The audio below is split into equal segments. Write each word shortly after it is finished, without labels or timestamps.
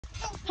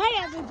Hey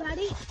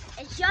everybody,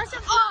 it's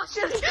Joseph. Oh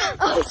shoot!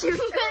 Oh shoot!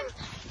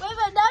 With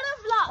another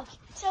vlog.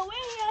 So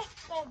we're here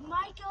with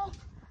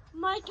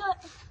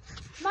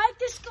Mike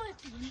the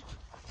Scorpion,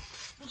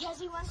 because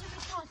he wants to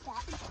record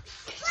that.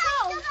 So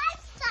we're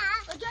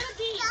gonna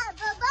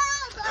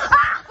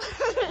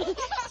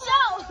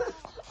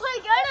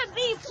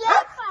be play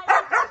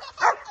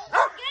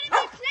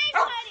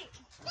fighting.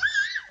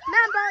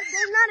 Remember,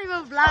 they're not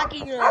even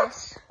vlogging us.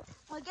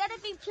 We're gonna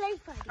be play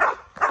fighting.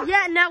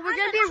 Yeah, now we're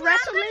gonna be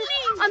wrestling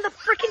on the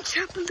freaking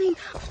trampoline.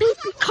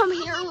 Baby, come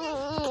here.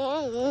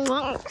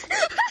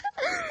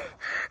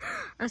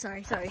 I'm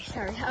sorry.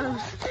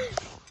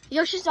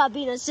 Yoshi, stop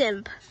being a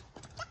simp.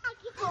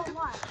 For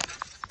what?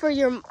 For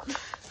your,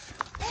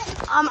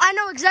 I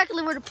know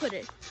exactly where to put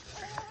it.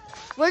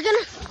 We're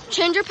gonna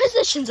change our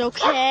positions,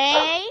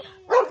 okay?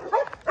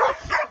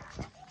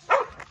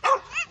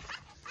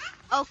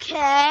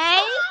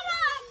 Okay.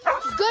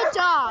 Good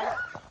dog.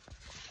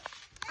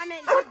 I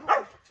mean, good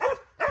boy.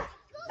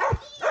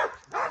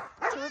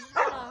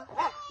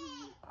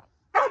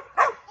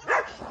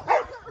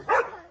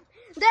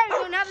 There you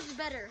go, now it's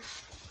better.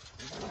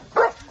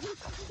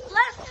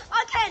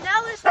 Okay,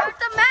 now let's start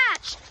the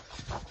match.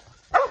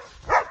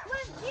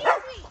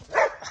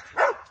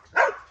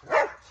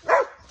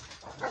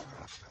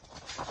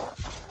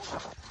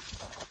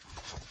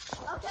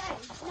 Okay,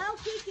 no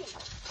kicking.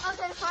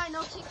 Okay, fine,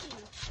 no kicking.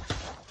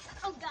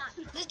 Oh God.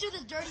 Let's do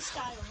the dirty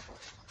style.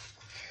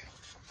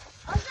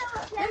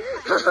 Okay,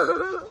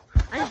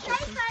 we're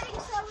play fighting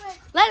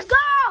Let's go!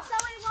 so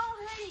we won't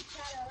hurt each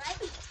other, right?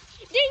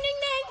 Ding, ding,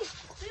 ding.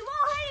 We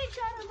won't hurt each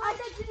other. I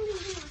thought ding, ding,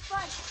 ding was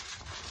fun.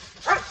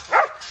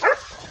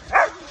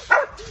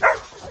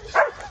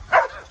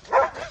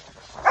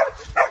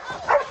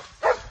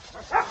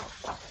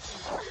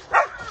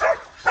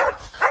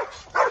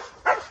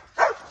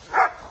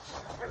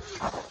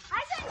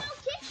 I said no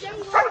kicking.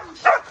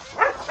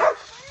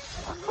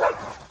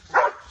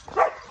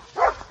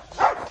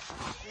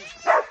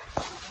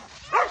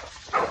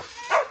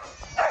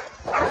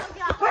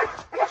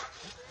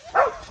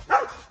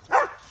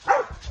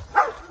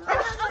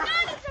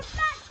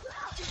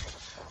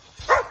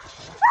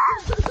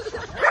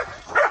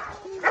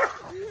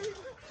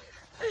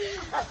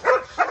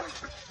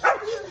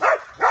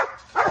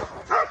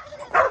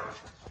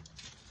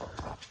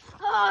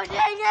 Oh,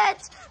 dang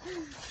it!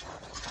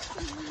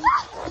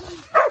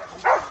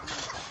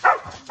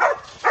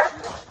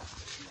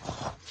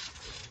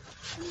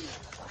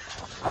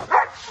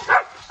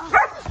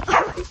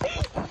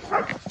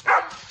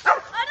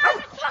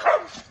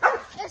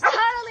 It's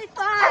totally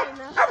fine.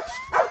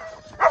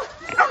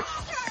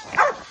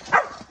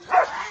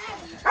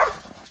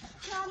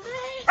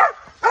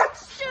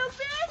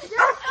 Stupid.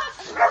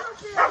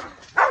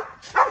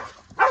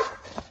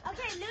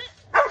 Okay,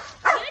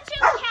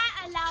 YouTube can't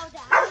allow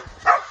that.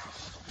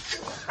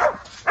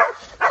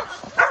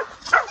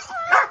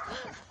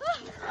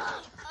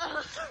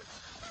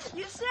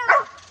 You said.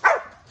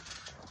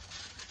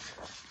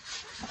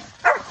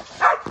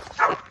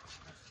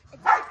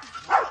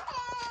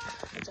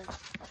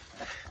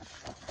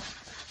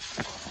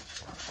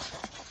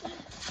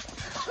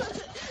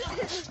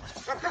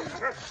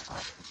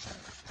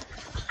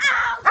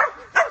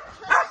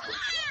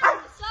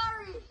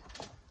 Sorry.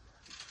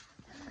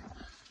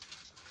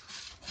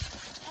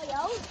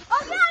 Hello?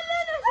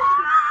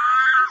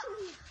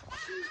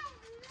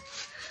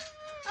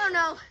 Oh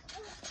no.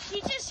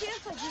 She's just here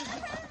for you.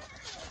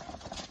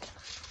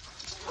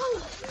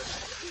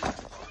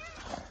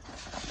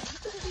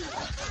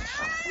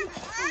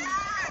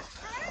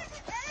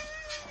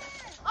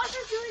 All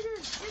she's doing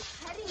is just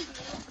petting you.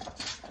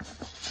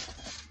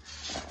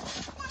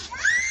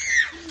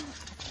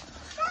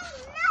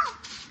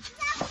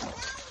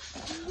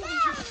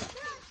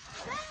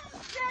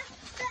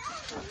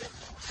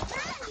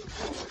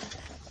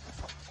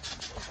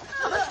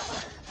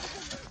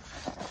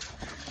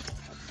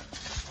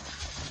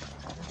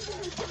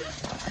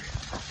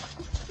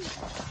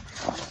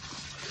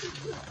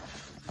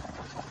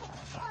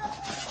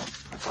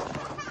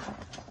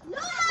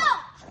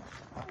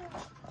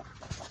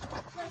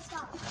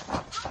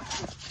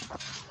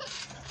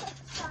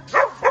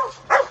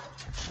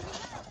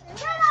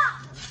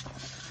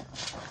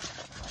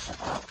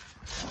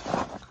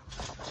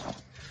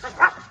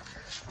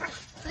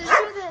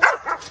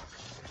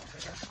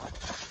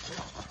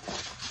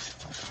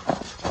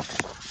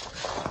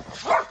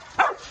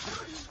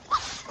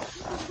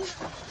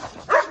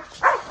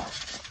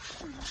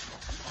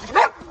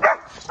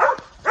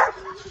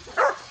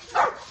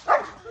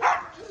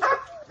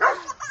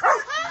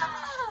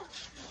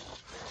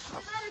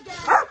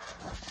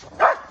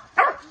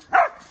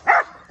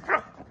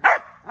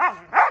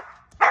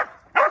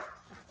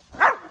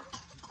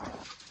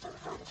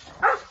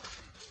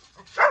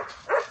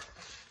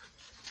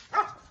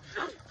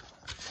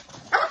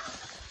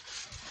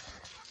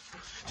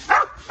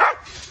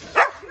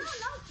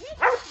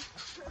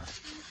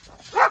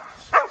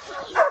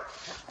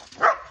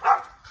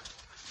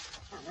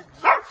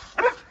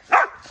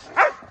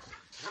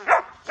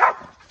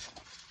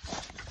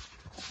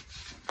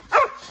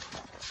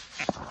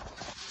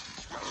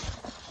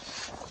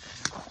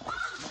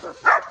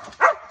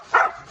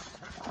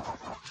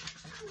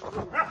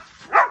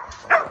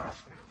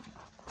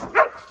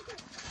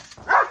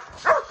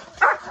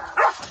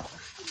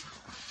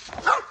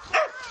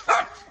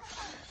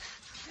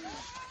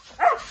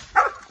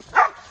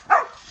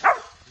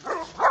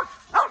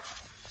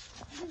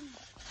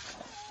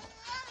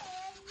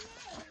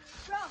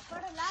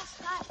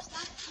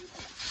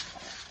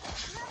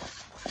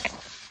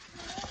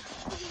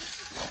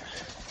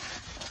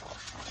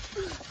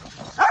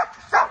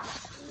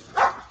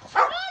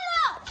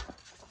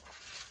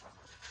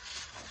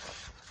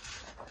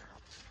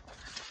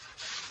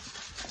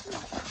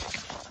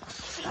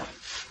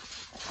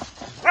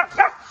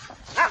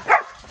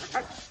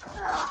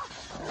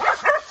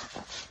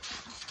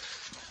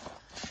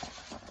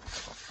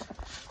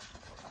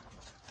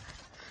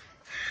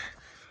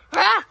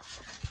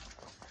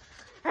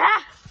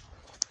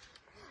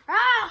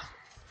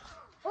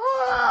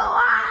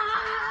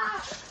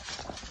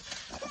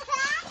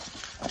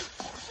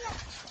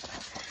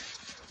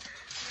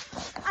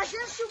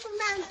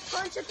 and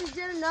punch if you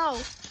didn't know.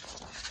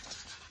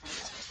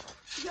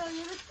 Yo,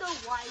 you look so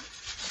white.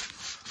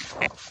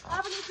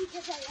 I'm gonna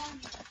because I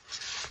am.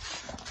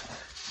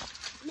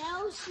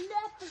 Now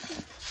snap.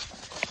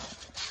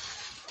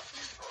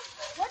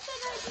 What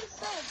did I just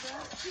say, bro?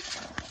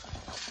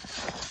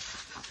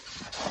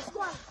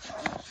 Squat.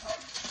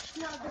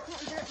 No,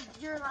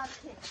 you're allowed to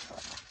kick.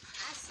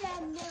 I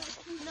said no.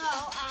 No,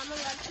 I'm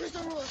allowed. Here's the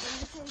rules. I'm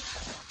just saying.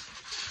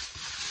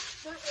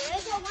 There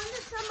is. I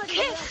wonder somebody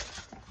else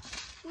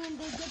when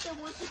they get the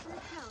 1 to 3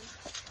 count.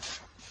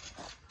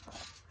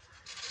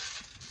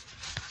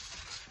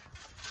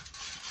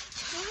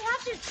 Do we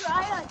have to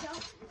try or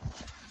don't?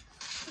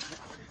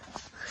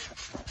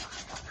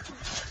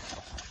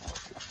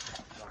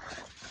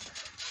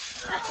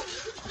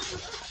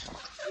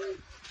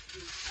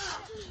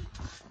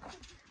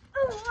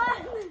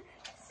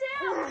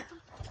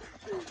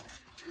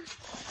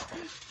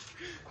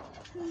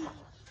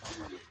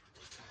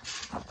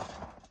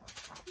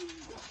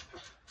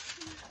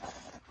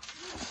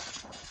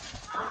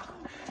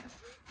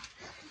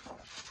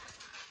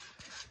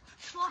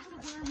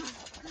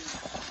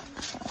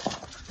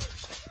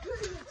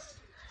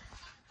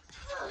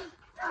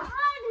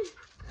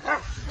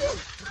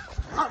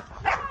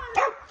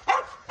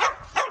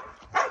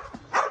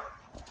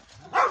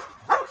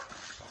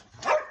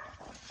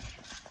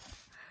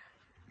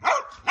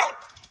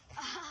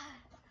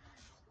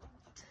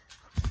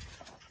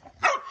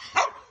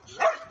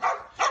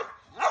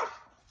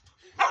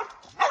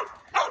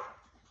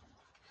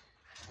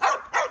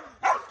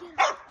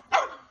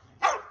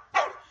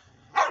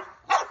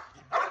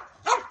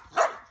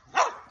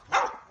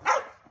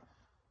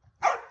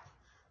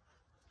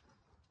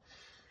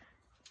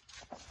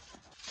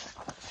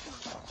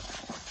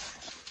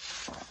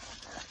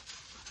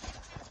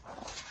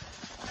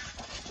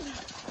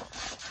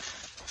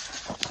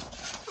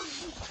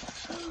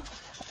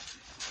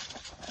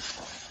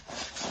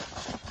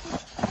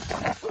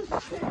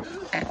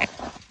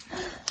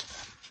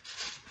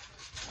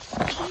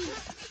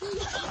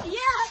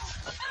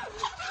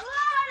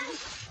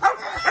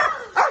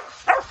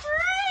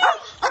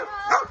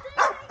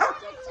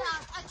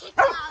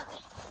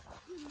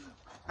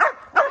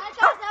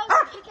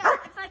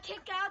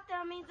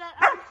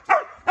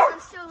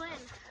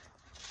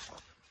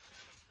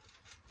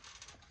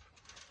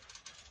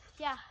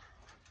 Yeah.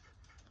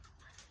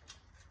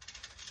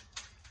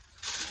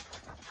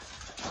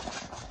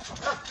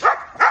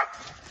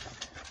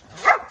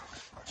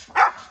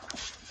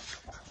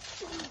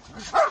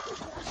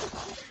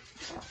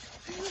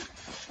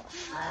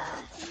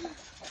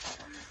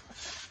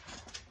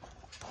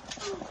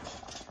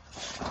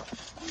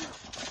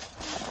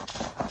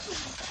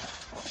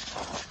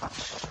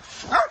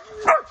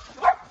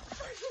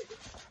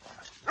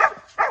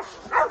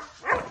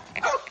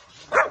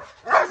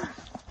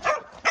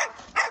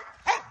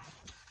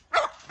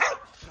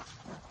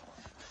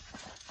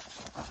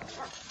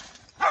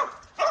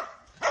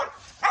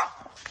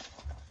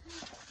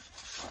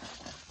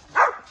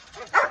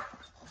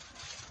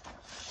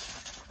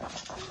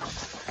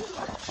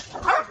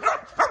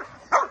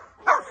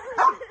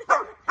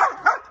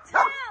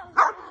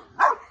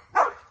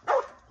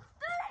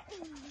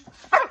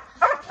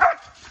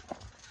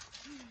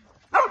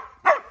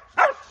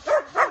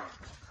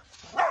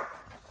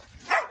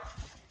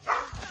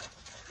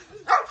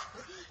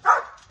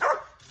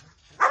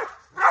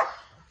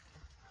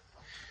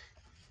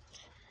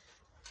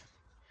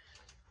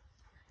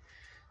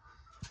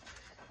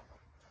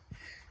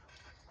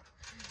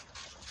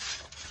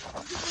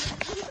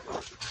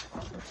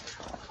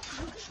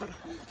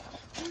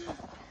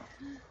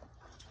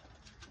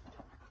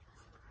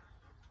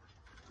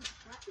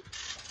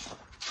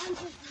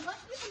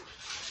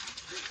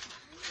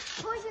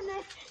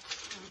 Poisonous.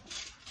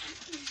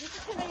 This is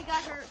because you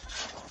got hurt.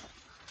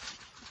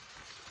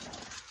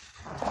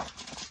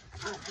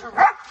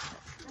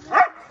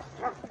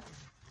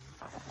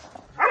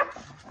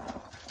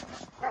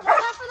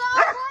 Time for the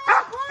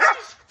umpire,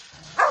 boys.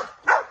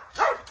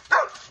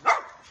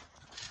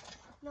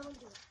 No one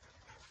do it.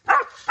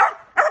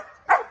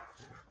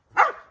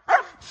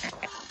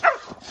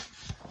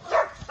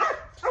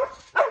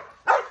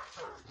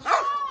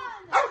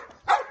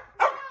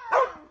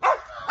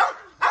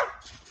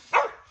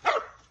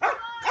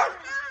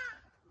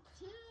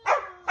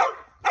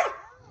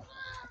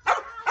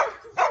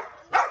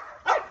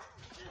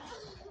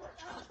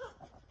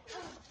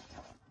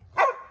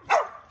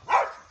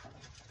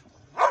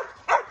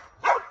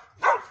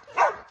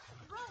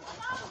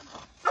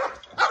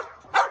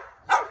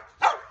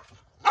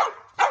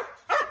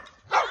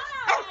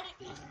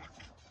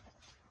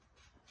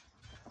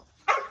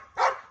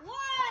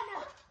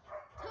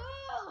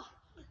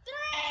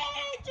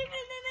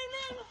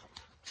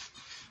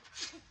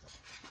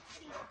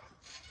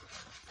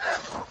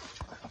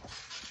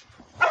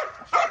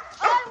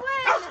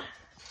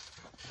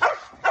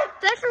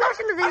 Thanks for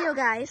watching the video,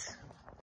 guys.